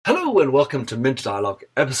Hello and welcome to Mint Dialogue,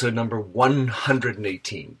 episode number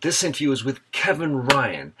 118. This interview is with Kevin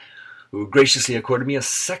Ryan, who graciously accorded me a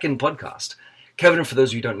second podcast. Kevin, for those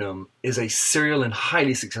of you who don't know him, is a serial and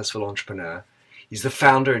highly successful entrepreneur. He's the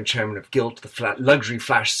founder and chairman of Gilt, the luxury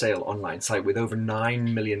flash sale online site with over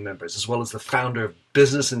 9 million members, as well as the founder of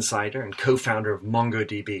Business Insider and co-founder of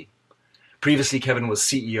MongoDB. Previously, Kevin was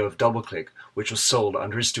CEO of DoubleClick, which was sold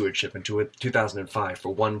under his stewardship in 2005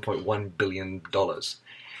 for $1.1 billion.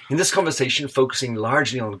 In this conversation, focusing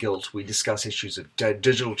largely on Gilt, we discuss issues of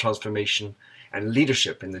digital transformation and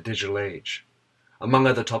leadership in the digital age. Among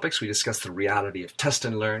other topics, we discuss the reality of test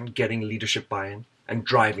and learn, getting leadership buy-in, and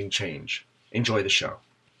driving change. Enjoy the show.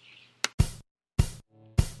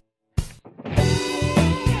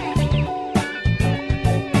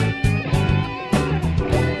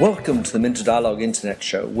 Welcome to the Minter Dialogue Internet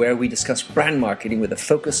Show, where we discuss brand marketing with a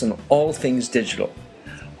focus on all things digital.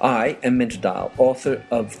 I am Minter Dial, author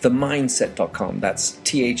of TheMyndset.com, that's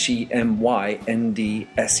TheMyndset,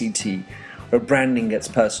 where branding gets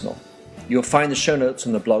personal. You'll find the show notes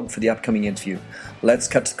on the blog for the upcoming interview. Let's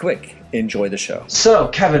cut to the quick. Enjoy the show. So,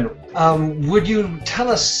 Kevin, would you tell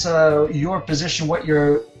us your position, what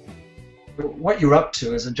you're up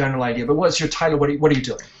to as a general idea, but what's your title, what are you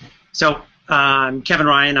doing? So, I'm Kevin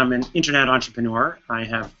Ryan. I'm an internet entrepreneur. I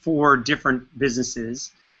have 4 different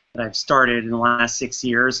businesses that I've started in the last 6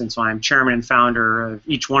 years, and so I'm chairman and founder of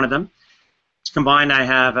each one of them. Combined, I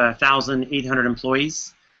have 1,800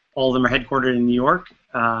 employees. All of them are headquartered in New York,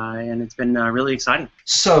 and it's been really exciting.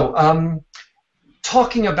 So,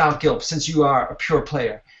 talking about Gilt, since you are a pure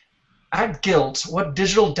player, at Gilt, what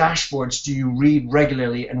digital dashboards do you read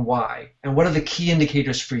regularly and why? And what are the key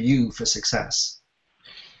indicators for you for success?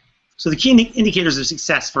 So the key indicators of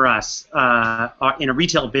success for us in a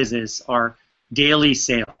retail business are daily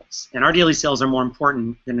sales. And our daily sales are more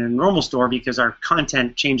important than in a normal store because our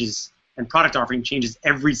content changes and product offering changes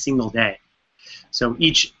every single day. So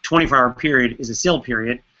each 24-hour period is a sale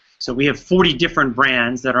period. So we have 40 different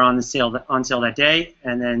brands that are on sale that day,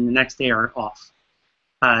 and then the next day are off.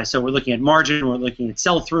 So we're looking at margin, we're looking at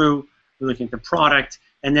sell-through, we're looking at the product,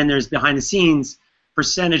 and then there's behind the scenes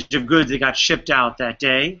percentage of goods that got shipped out that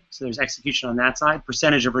day. So there's execution on that side,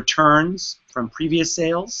 percentage of returns from previous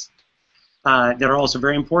sales. That are also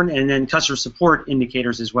very important, and then customer support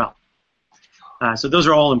indicators as well. So those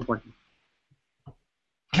are all important.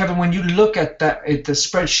 Kevin, when you look at the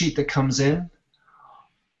spreadsheet that comes in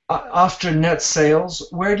after net sales,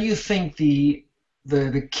 where do you think the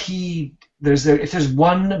key if there's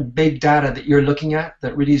one big data that you're looking at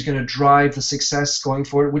that really is going to drive the success going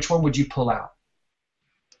forward, which one would you pull out?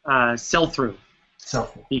 Sell-through.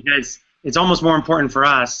 Sell-through. Because it's almost more important for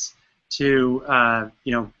us to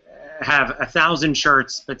have 1,000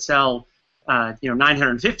 shirts but sell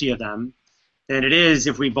 950 of them than it is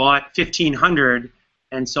if we bought 1,500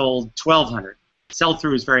 and sold 1,200.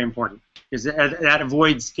 Sell-through is very important because that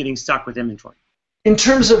avoids getting stuck with inventory. In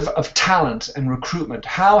terms of talent and recruitment,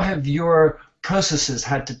 how have your processes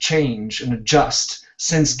had to change and adjust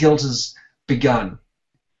since Gilt has begun?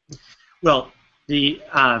 Well, the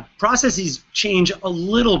processes change a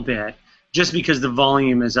little bit just because the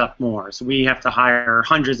volume is up more. So we have to hire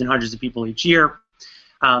hundreds and hundreds of people each year.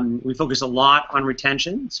 We focus a lot on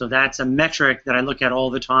retention, so that's a metric that I look at all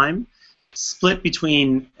the time, split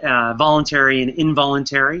between voluntary and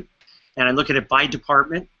involuntary, and I look at it by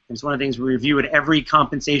department. It's one of the things we review at every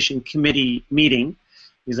compensation committee meeting,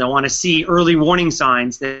 because I want to see early warning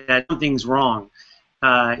signs that something's wrong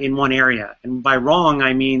in one area. And by wrong,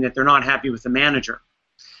 I mean that they're not happy with the manager.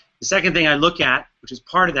 The second thing I look at, which is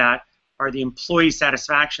part of that, are the employee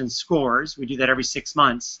satisfaction scores. We do that every 6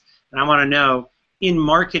 months. And I want to know, in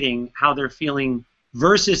marketing, how they're feeling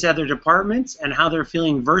versus other departments and how they're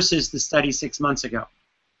feeling versus the study 6 months ago.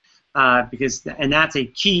 And that's a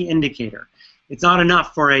key indicator. It's not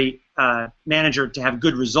enough for a manager to have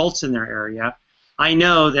good results in their area. I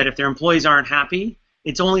know that if their employees aren't happy,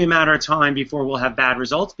 it's only a matter of time before we'll have bad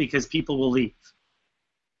results because people will leave.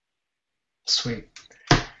 Sweet.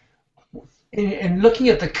 In looking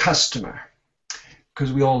at the customer,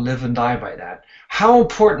 because we all live and die by that, how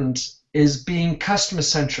important is being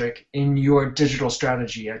customer-centric in your digital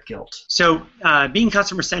strategy at Gilt? So being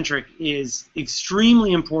customer-centric is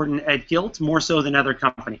extremely important at Gilt, more so than other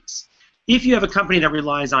companies. If you have a company that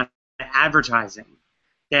relies on advertising,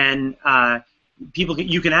 then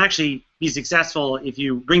you can actually be successful if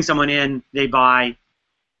you bring someone in, they buy,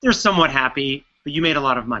 they're somewhat happy, but you made a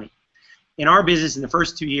lot of money. In our business, in the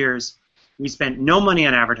first 2 years, we spent no money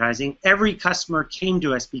on advertising. Every customer came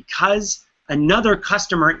to us because another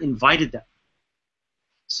customer invited them.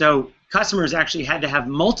 So customers actually had to have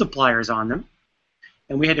multipliers on them,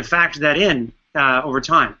 and we had to factor that in over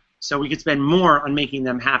time, so we could spend more on making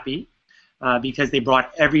them happy because they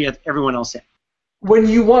brought everyone else in. When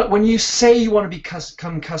you say you want to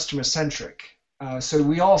become customer centric, so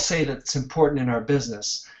we all say that it's important in our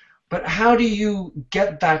business, but how do you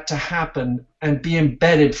get that to happen and be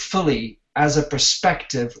embedded fully as a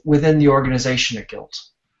perspective within the organization at Gilt?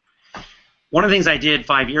 One of the things I did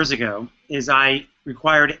 5 years ago is I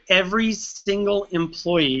required every single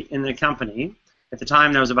employee in the company, at the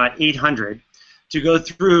time there was about 800, to go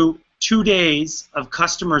through 2 days of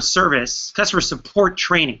customer support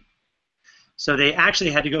training. So they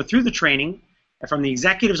actually had to go through the training from the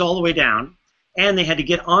executives all the way down, and they had to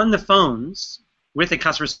get on the phones with a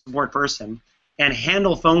customer support person and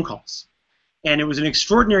handle phone calls. And it was an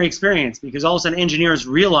extraordinary experience because all of a sudden engineers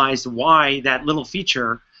realized why that little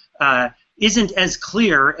feature isn't as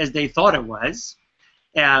clear as they thought it was,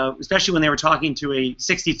 especially when they were talking to a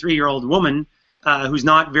 63-year-old woman who's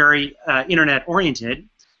not very internet-oriented,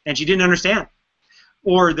 and she didn't understand.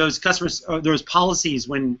 Or those those policies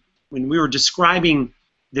when we were describing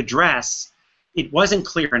the dress, it wasn't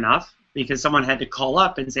clear enough because someone had to call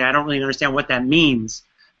up and say, I don't really understand what that means.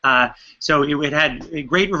 So it had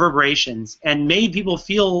great reverberations and made people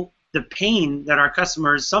feel the pain that our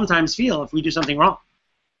customers sometimes feel if we do something wrong.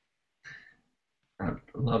 I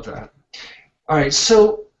love that. All right,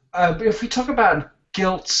 so if we talk about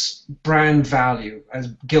Gilt's brand value, as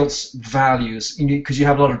Gilt's values, because you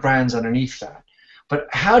have a lot of brands underneath that, but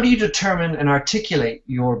how do you determine and articulate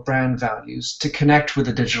your brand values to connect with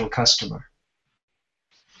the digital customer?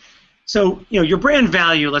 So, your brand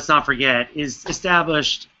value, let's not forget, is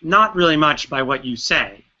established not really much by what you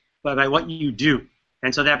say, but by what you do.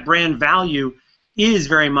 And so that brand value is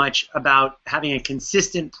very much about having a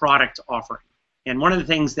consistent product offering. And one of the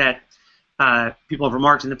things that people have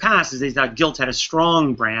remarked in the past is they thought Gilt had a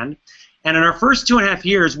strong brand. And in our first 2.5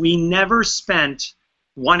 years, we never spent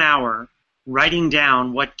 1 hour writing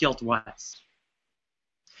down what Gilt was.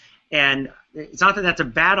 And it's not that that's a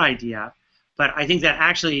bad idea, but I think that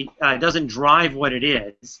actually doesn't drive what it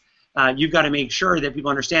is. You've got to make sure that people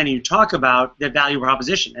understand and you talk about the value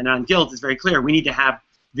proposition. And on Gilt, it's very clear. We need to have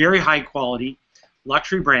very high-quality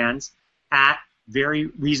luxury brands at very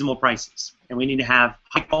reasonable prices. And we need to have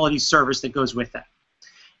high-quality service that goes with that.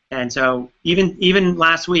 And so even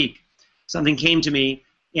last week, something came to me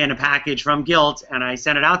in a package from Gilt, and I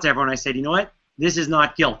sent it out to everyone. I said, you know what? This is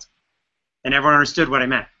not Gilt. And everyone understood what I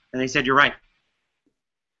meant. And they said, you're right.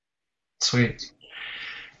 Sweet.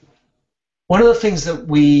 One of the things that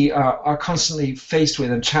we are constantly faced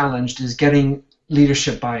with and challenged is getting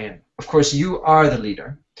leadership buy-in. Of course, you are the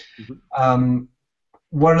leader. Mm-hmm.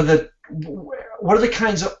 What are the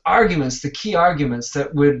kinds of arguments, the key arguments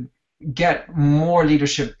that would get more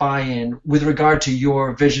leadership buy-in with regard to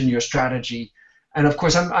your vision, your strategy? And of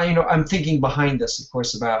course, I'm thinking behind this, of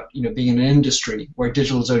course, about being in an industry where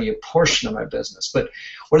digital is only a portion of my business. But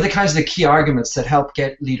what are the kinds of the key arguments that help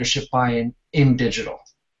get leadership buy-in in digital?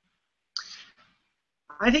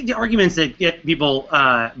 I think the arguments that get people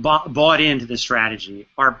bought into the strategy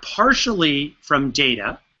are partially from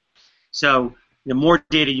data. So the more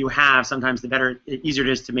data you have, sometimes the easier it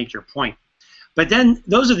is to make your point. But then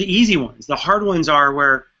those are the easy ones. The hard ones are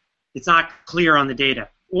where it's not clear on the data.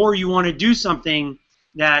 Or you want to do something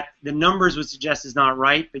that the numbers would suggest is not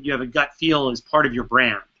right, but you have a gut feel as part of your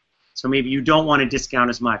brand. So maybe you don't want to discount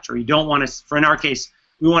as much, or you don't want to, in our case,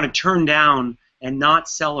 we want to turn down and not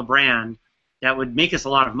sell a brand that would make us a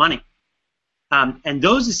lot of money. And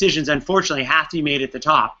those decisions, unfortunately, have to be made at the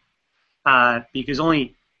top because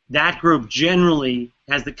only that group generally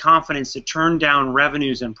has the confidence to turn down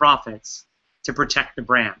revenues and profits to protect the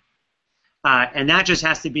brand. And that just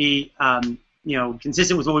has to be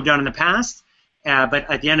consistent with what we've done in the past, but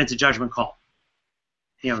at the end it's a judgment call.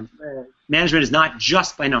 Management is not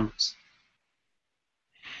just by numbers.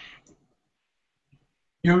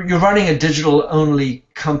 You're running a digital-only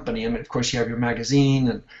company. I mean, of course, you have your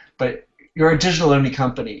magazine, but you're a digital-only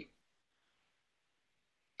company.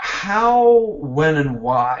 How, when, and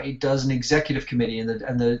why does an executive committee and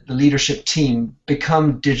the leadership team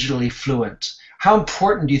become digitally fluent? How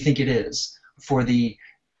important do you think it is for the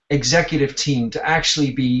executive team to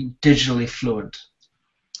actually be digitally fluent?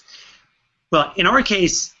 Well, in our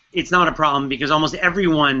case, it's not a problem because almost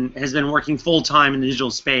everyone has been working full-time in the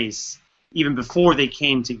digital space even before they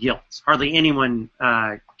came to Gilt. Hardly anyone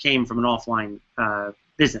came from an offline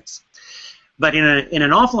business. But in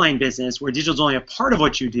an offline business where digital is only a part of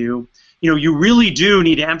what you do, you really do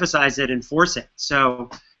need to emphasize it and force it. So,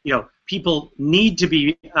 people need to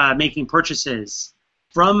be making purchases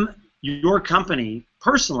from your company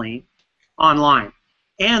personally online,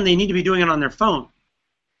 and they need to be doing it on their phone.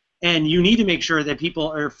 and you need to make sure that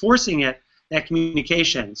people are forcing that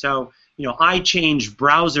communication. So, I change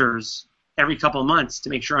browsers every couple of months to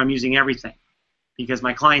make sure I'm using everything, because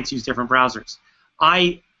my clients use different browsers.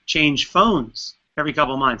 I change phones every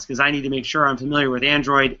couple of months because I need to make sure I'm familiar with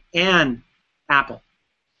Android and Apple.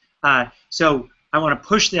 So I want to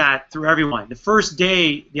push that through everyone. The first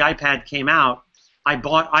day the iPad came out, I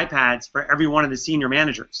bought iPads for every one of the senior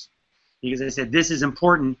managers because I said, this is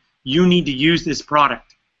important. You need to use this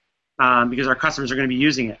product because our customers are going to be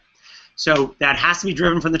using it. So that has to be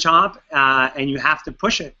driven from the top, and you have to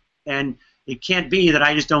push it. And it can't be that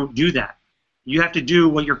I just don't do that. You have to do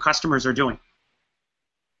what your customers are doing.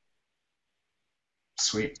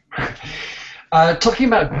 Sweet. Talking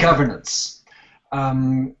about governance,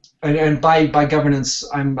 and by governance,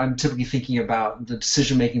 I'm typically thinking about the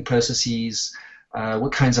decision-making processes,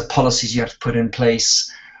 what kinds of policies you have to put in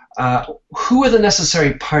place. Who are the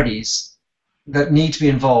necessary parties that need to be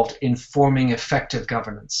involved in forming effective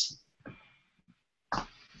governance?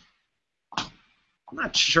 I'm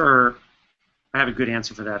not sure I have a good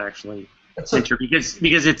answer for that, actually. That's okay.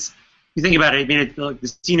 Because it's, you think about it, I mean,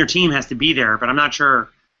 the senior team has to be there, but I'm not sure,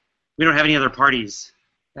 we don't have any other parties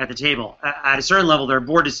at the table. At a certain level, there are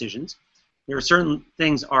board decisions. There are certain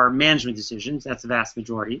things are management decisions. That's the vast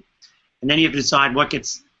majority. And then you have to decide what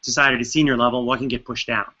gets decided at senior level, what can get pushed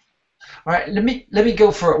down. All right, let me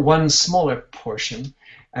go for one smaller portion,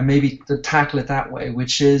 and maybe to tackle it that way,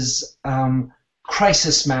 which is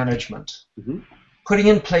crisis management. Mm-hmm. Putting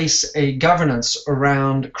in place a governance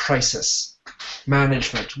around crisis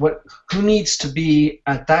management. Who needs to be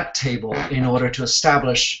at that table in order to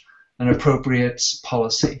establish an appropriate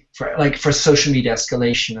policy for social media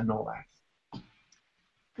escalation and all that?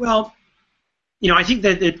 Well, I think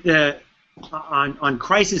that on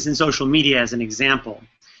crisis in social media as an example,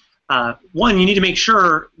 one, you need to make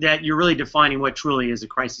sure that you're really defining what truly is a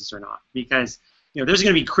crisis or not, because there's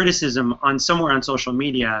going to be criticism on somewhere on social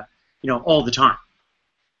media, all the time.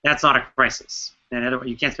 That's not a crisis, and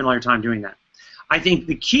you can't spend all your time doing that. I think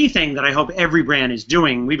the key thing that I hope every brand is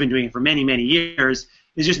doing, we've been doing it for many, many years,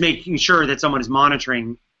 is just making sure that someone is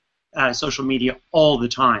monitoring social media all the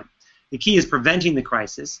time. The key is preventing the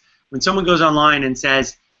crisis. When someone goes online and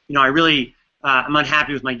says, I'm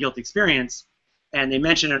unhappy with my Gilt experience, and they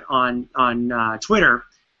mention it on Twitter,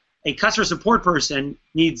 a customer support person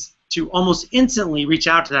needs to almost instantly reach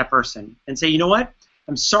out to that person and say, you know what,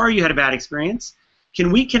 I'm sorry you had a bad experience. Can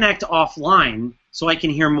we connect offline so I can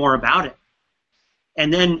hear more about it?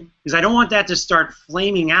 And then, because I don't want that to start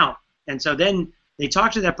flaming out. And so then they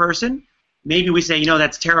talk to that person. Maybe we say,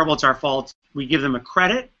 that's terrible, it's our fault. We give them a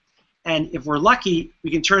credit. And if we're lucky,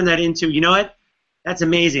 we can turn that into, that's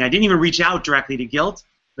amazing. I didn't even reach out directly to Gilt,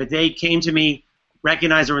 but they came to me,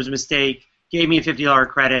 recognized there was a mistake, gave me a $50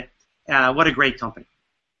 credit. What a great company.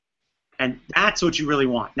 And that's what you really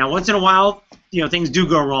want. Now, once in a while, things do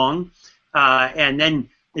go wrong. And then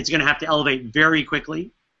it's going to have to elevate very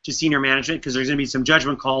quickly to senior management because there's going to be some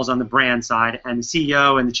judgment calls on the brand side, and the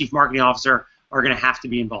CEO and the chief marketing officer are going to have to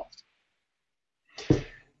be involved.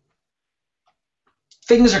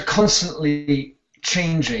 Things are constantly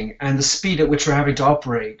changing, and the speed at which we're having to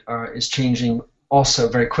operate is changing also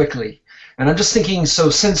very quickly. And I'm just thinking, so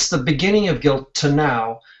since the beginning of Gilt to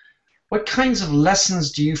now, what kinds of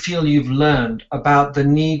lessons do you feel you've learned about the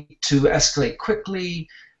need to escalate quickly,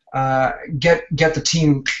 get the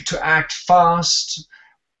team to act fast,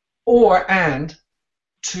 and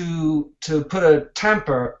to put a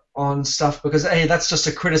tamper on stuff because, hey, that's just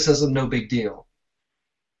a criticism, no big deal?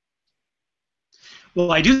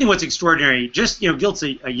 Well, I do think what's extraordinary, Gilt's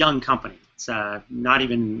a young company. It's we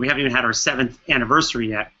haven't even had our 7th anniversary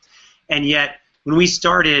yet, and yet when we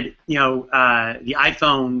started, the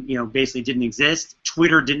iPhone, basically didn't exist.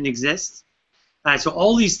 Twitter didn't exist. So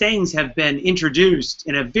all these things have been introduced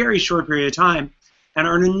in a very short period of time and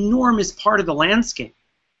are an enormous part of the landscape.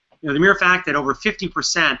 The mere fact that over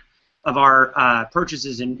 50% of our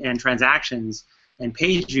purchases and transactions and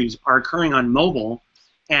page views are occurring on mobile,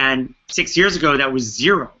 and 6 years ago that was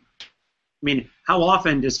 0. I mean, how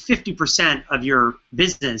often does 50% of your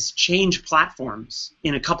business change platforms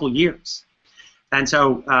in a couple years? And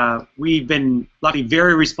so we've been luckily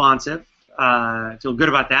very responsive. Feel good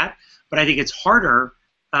about that. But I think it's harder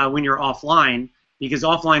when you're offline because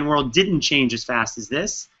offline world didn't change as fast as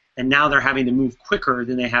this, and now they're having to move quicker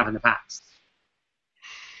than they have in the past.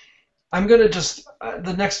 I'm going to just,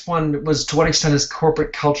 the next one was, to what extent has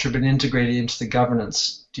corporate culture been integrated into the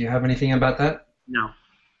governance? Do you have anything about that? No.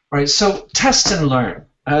 All right, so test and learn.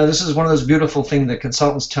 This is one of those beautiful things that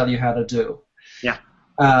consultants tell you how to do. Yeah.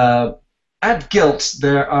 At Gilt,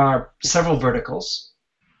 there are several verticals.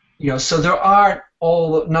 So there are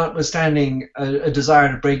notwithstanding a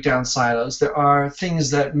desire to break down silos, there are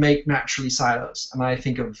things that make naturally silos. And I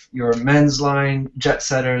think of your men's line, jet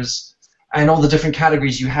setters, and all the different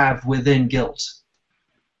categories you have within Gilt.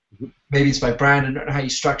 Maybe it's by brand and how you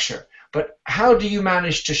structure. But how do you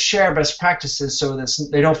manage to share best practices so that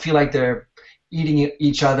they don't feel like they're eating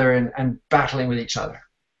each other and battling with each other?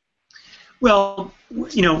 Well,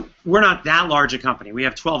 we're not that large a company. We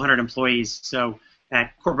have 1,200 employees, so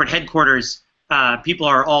at corporate headquarters, people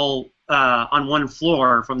are all on one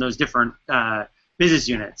floor from those different business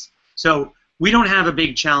units. So we don't have a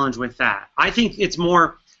big challenge with that. I think it's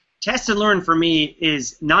more test and learn for me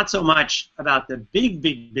is not so much about the big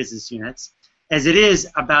business units as it is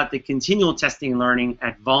about the continual testing and learning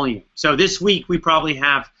at volume. So this week we probably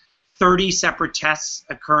have 30 separate tests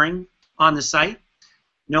occurring on the site.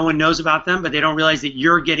 No one knows about them, but they don't realize that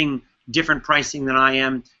you're getting different pricing than I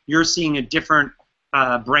am. You're seeing a different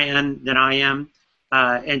brand than I am.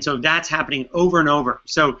 And so that's happening over and over.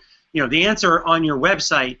 So, the answer on your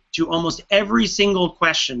website to almost every single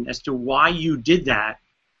question as to why you did that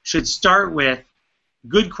should start with,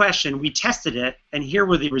 good question, we tested it, and here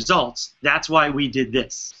were the results. That's why we did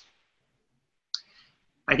this.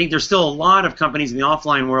 I think there's still a lot of companies in the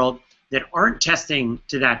offline world that aren't testing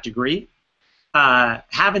to that degree,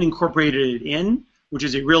 haven't incorporated it in, which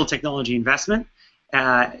is a real technology investment,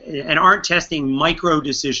 and aren't testing micro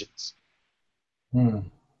decisions.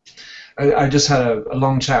 I just had a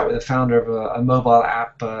long chat with the founder of a mobile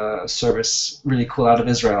app service, really cool, out of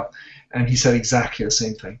Israel, and he said exactly the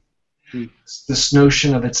same thing. This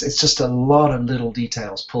notion of it's just a lot of little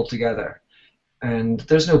details pulled together, and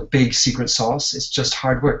there's no big secret sauce. It's just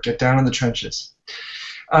hard work. Get down in the trenches.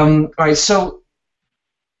 All right, so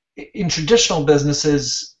in traditional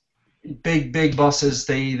businesses, big bosses,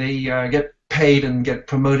 they get paid and get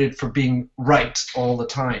promoted for being right all the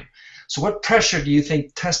time. So what pressure do you think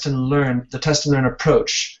the test and learn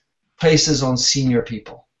approach places on senior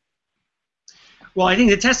people? Well, I think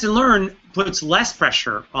the test and learn puts less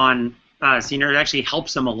pressure on senior. It actually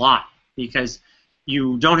helps them a lot because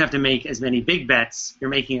you don't have to make as many big bets. You're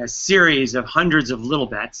making a series of hundreds of little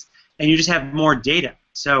bets, and you just have more data.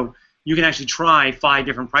 So you can actually try 5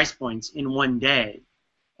 different price points in one day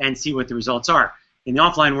and see what the results are. In the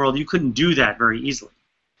offline world, you couldn't do that very easily,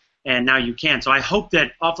 and now you can. So I hope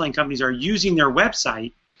that offline companies are using their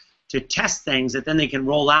website to test things that then they can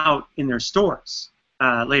roll out in their stores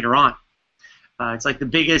later on. It's like the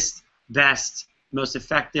biggest, best, most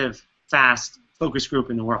effective, fast focus group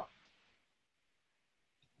in the world.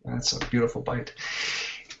 That's a beautiful bite.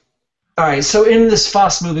 All right, so in this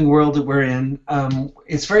fast-moving world that we're in,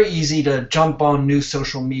 it's very easy to jump on new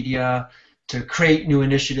social media, to create new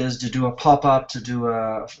initiatives, to do a pop-up, to do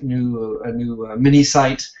a new mini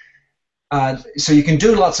site. So you can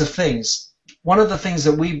do lots of things. One of the things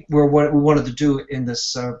that we wanted to do in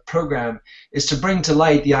this program is to bring to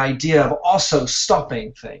light the idea of also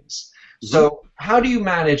stopping things. Mm-hmm. So how do you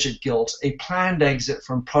manage at Gilt a planned exit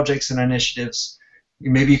from projects and initiatives?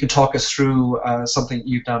 Maybe you can talk us through something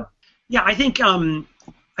you've done. Yeah, I think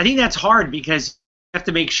that's hard because you have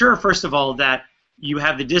to make sure, first of all, that you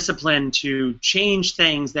have the discipline to change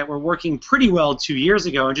things that were working pretty well 2 years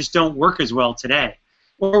ago and just don't work as well today,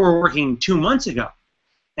 or were working 2 months ago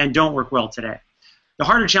and don't work well today. The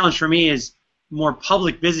harder challenge for me is more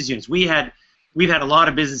public business units. We've had a lot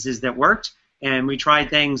of businesses that worked, and we tried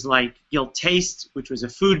things like Gilt Taste, which was a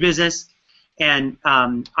food business, and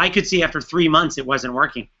I could see after 3 months it wasn't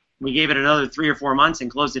working. We gave it another 3 or 4 months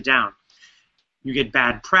and closed it down. You get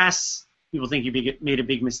bad press. People think you made a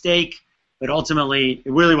big mistake, but ultimately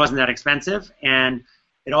it really wasn't that expensive, and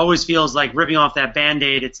it always feels like ripping off that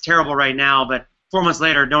Band-Aid. It's terrible right now, but 4 months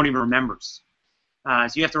later, no one even remembers.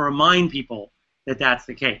 So you have to remind people that that's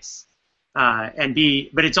the case,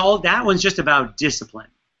 but it's all, that one's just about discipline,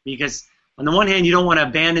 because on the one hand, you don't want to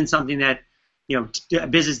abandon something that, a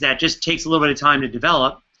business that just takes a little bit of time to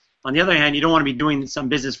develop. On the other hand, you don't want to be doing some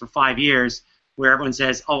business for 5 years where everyone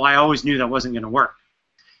says, oh, I always knew that wasn't going to work.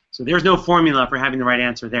 So there's no formula for having the right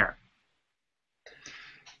answer there.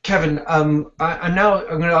 Kevin, I'm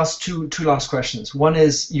going to ask two last questions. One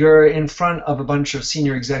is, you're in front of a bunch of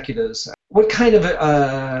senior executives. What kind of,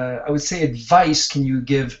 I would say, advice can you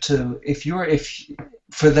give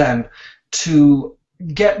for them to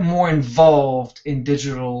get more involved in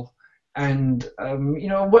digital and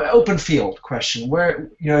open field question? Where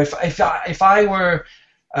if I were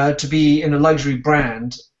to be in a luxury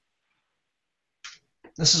brand,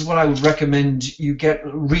 this is what I would recommend you get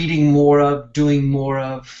reading more of, doing more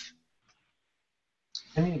of.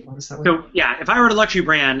 So yeah, if I were a luxury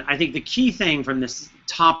brand, I think the key thing from this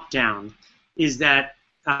top down is that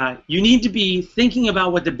you need to be thinking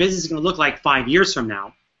about what the business is going to look like 5 years from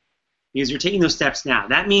now, because you're taking those steps now.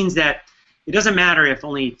 That means that it doesn't matter if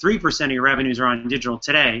only 3% of your revenues are on digital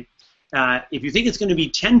today. If you think it's going to be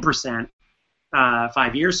 10%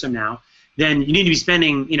 5 years from now, then you need to be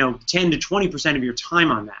spending 10 to 20% of your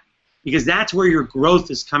time on that, because that's where your growth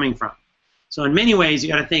is coming from. So in many ways, you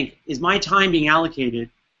got to think, is my time being allocated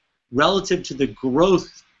relative to the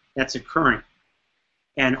growth that's occurring?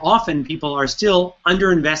 And often people are still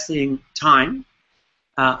underinvesting time,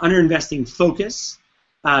 underinvesting focus,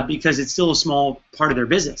 because it's still a small part of their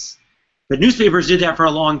business. But newspapers did that for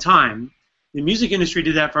a long time. The music industry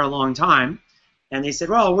did that for a long time. And they said,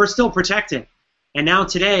 well, we're still protected. And now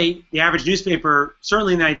today, the average newspaper,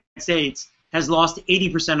 certainly in the United States, has lost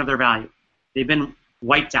 80% of their value. They've been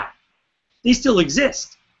wiped out. They still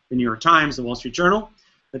exist, the New York Times, the Wall Street Journal,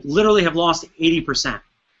 but literally have lost 80%.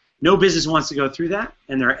 No business wants to go through that,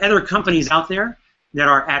 and there are other companies out there that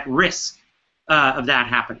are at risk of that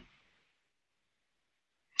happening.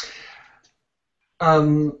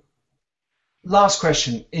 Last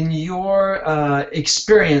question. In your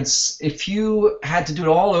experience, if you had to do it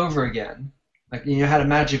all over again, like you had a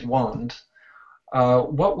magic wand,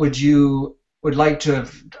 what would you like to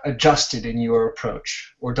have adjusted in your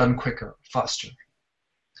approach or done quicker, faster?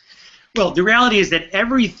 Well, the reality is that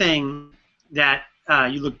everything that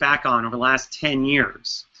you look back on over the last 10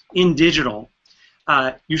 years in digital,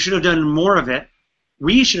 you should have done more of it.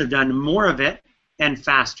 We should have done more of it and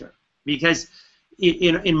faster. Because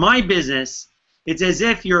in my business, it's as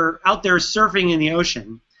if you're out there surfing in the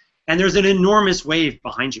ocean and there's an enormous wave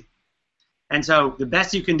behind you. And so the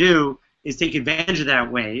best you can do is take advantage of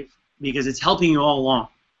that wave, because it's helping you all along.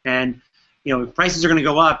 And if prices are going to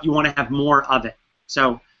go up, you want to have more of it.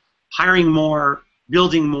 So hiring more,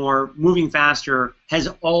 building more, moving faster has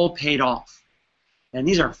all paid off. And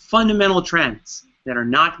these are fundamental trends that are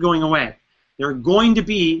not going away. There are going to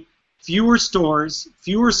be fewer stores,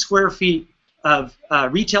 fewer square feet of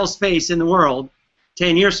retail space in the world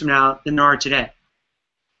 10 years from now than there are today.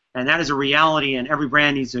 And that is a reality, and every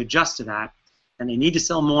brand needs to adjust to that, and they need to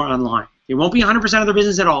sell more online. It won't be 100% of their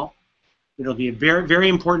business at all. It'll be a very, very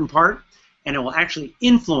important part, and it will actually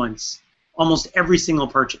influence almost every single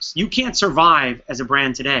purchase. You can't survive as a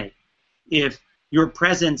brand today if your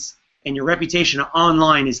presence and your reputation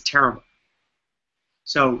online is terrible.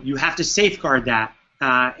 So you have to safeguard that.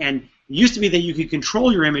 And it used to be that you could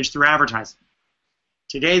control your image through advertising.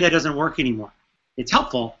 Today that doesn't work anymore. It's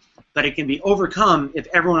helpful, but it can be overcome if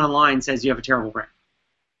everyone online says you have a terrible brand.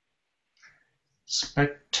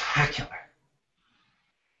 Spectacular.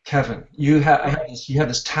 Kevin, you have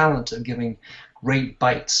this talent of giving great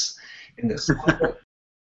bites in this.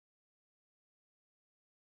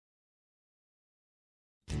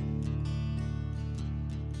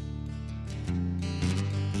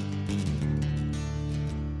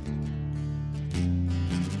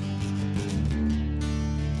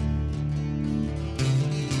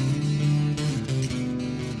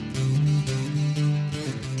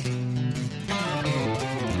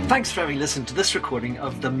 Thanks for having listened to this recording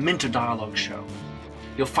of the Minter Dialogue Show.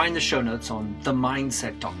 You'll find the show notes on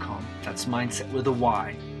themindset.com. That's mindset with a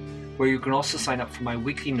Y, where you can also sign up for my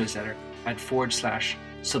weekly newsletter at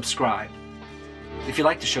 /subscribe. If you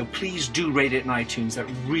like the show, please do rate it in iTunes. That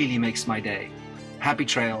really makes my day. Happy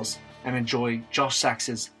trails, and enjoy Josh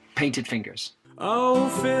Sachs's Painted Fingers. Oh,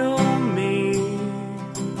 fill me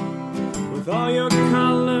with all your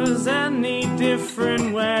colors, any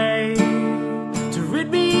different way to rid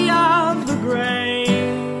me of the gray,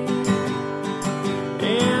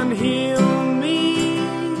 and heal me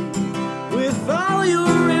with all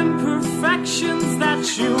your imperfections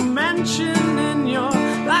that you mention in your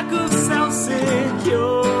lack of self-security.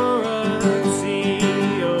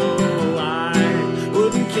 Oh, I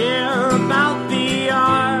wouldn't care about the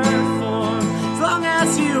art form as long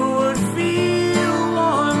as you would feel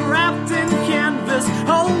warm, wrapped in canvas.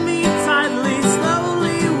 Hold me tightly,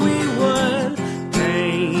 slowly we would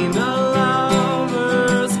paint a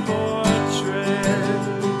lover's portrait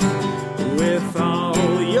with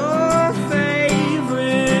all your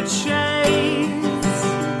favorite shades,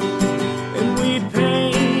 and we'd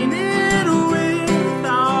paint it with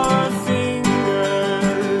our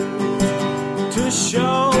fingers to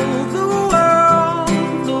show the world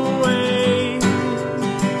the way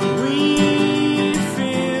we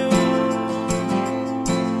feel.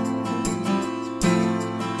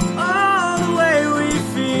 Oh, the way we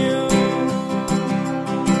feel.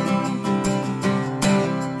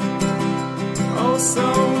 Oh, so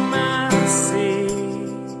messy.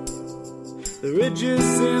 The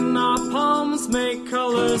ridges in our palms make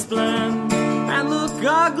colors blend and look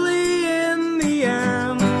ugly in the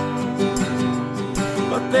end.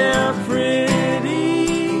 they're pretty.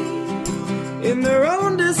 In their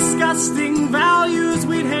own disgusting values,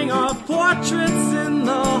 we'd hang our portraits in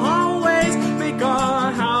the hallways, make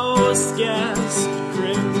our house guests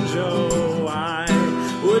cringe. Oh, I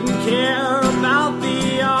wouldn't care about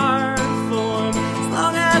the art form as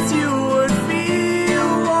long as you would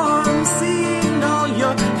feel warm seeing all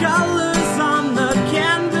your colors on the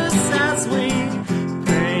canvas as we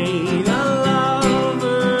paint a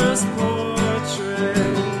lover's portrait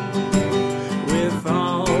with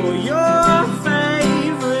all your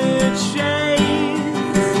favorite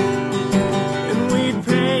shades, and we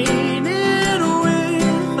paint it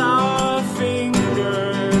with our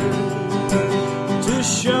fingers to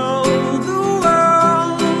show the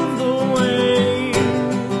world the way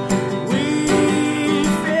we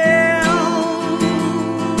feel.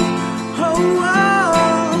 Oh,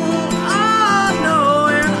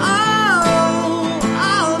 knowing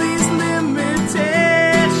all these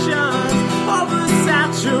limitations,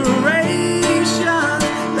 oversaturation.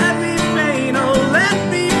 Let me paint, oh, let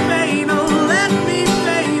me paint, oh, let me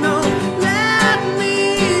paint, oh, let me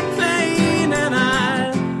paint, and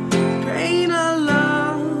I paint a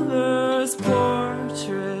lover's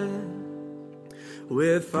portrait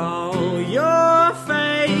with all your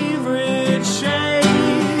favorite shades,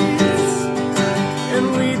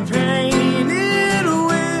 and we paint it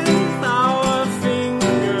with our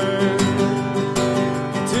fingers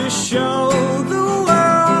to show the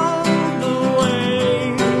world the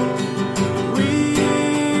way we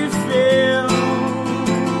feel.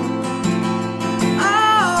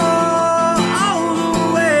 Oh, the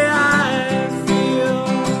way I feel.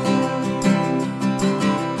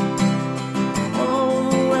 Oh,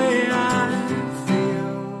 the way I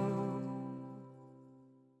feel.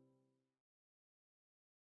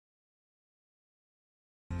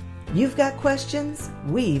 You've got questions,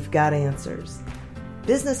 we've got answers.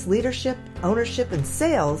 Business leadership, ownership, and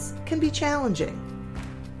sales can be challenging.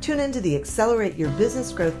 Tune into the Accelerate Your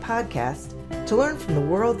Business Growth podcast to learn from the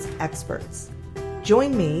world's experts.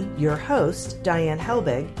 Join me, your host, Diane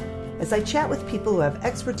Helbig, as I chat with people who have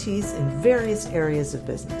expertise in various areas of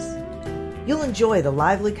business. You'll enjoy the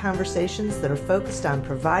lively conversations that are focused on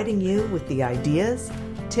providing you with the ideas,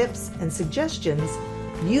 tips, and suggestions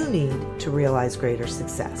you need to realize greater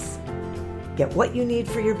success. Get what you need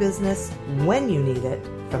for your business when you need it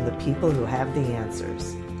from the people who have the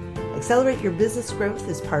answers. Accelerate Your Business Growth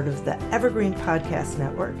is part of the Evergreen Podcast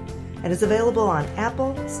Network and is available on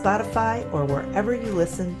Apple, Spotify, or wherever you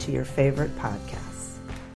listen to your favorite podcasts.